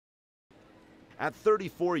At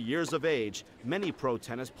 34 years of age, many pro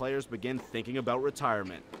tennis players begin thinking about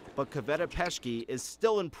retirement. But Kveta Peschke is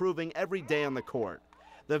still improving every day on the court.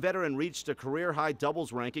 The veteran reached a career-high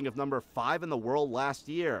doubles ranking of number 5 in the world last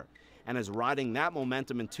year and is riding that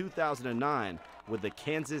momentum in 2009 with the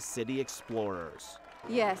Kansas City Explorers.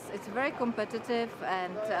 Yes, it's very competitive,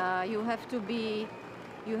 and you have to be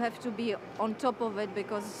on top of it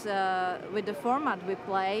because with the format we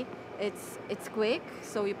play, it's quick,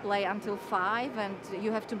 so you play until 5 and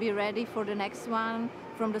you have to be ready for the next one,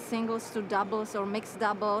 from the singles to doubles or mixed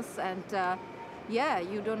doubles, and yeah,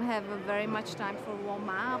 you don't have very much time for warm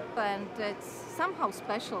up, and it's somehow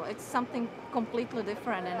special. It's something completely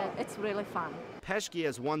different, and it's really fun. Peschke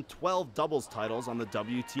has won 12 doubles titles on the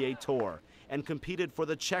WTA Tour and competed for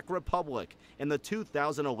the Czech Republic in the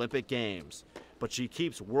 2000 Olympic Games. But she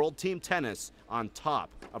keeps world team tennis on top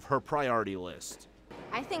of her priority list.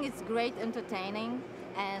 I think it's great entertaining,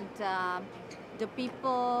 and the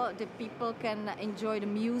people can enjoy the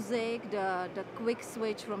music, the quick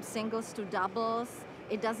switch from singles to doubles.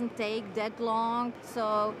 It doesn't take that long,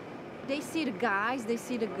 so they see the guys, they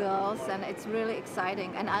see the girls, and it's really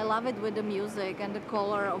exciting. And I love it with the music and the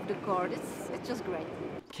color of the court. It's just great.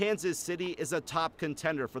 Kansas City is a top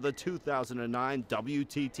contender for the 2009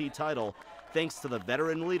 WTT title thanks to the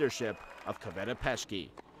veteran leadership of Kveta Peschke.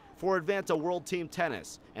 For Advanta World Team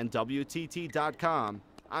Tennis and WTT.com,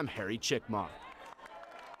 I'm Harry Chickmar.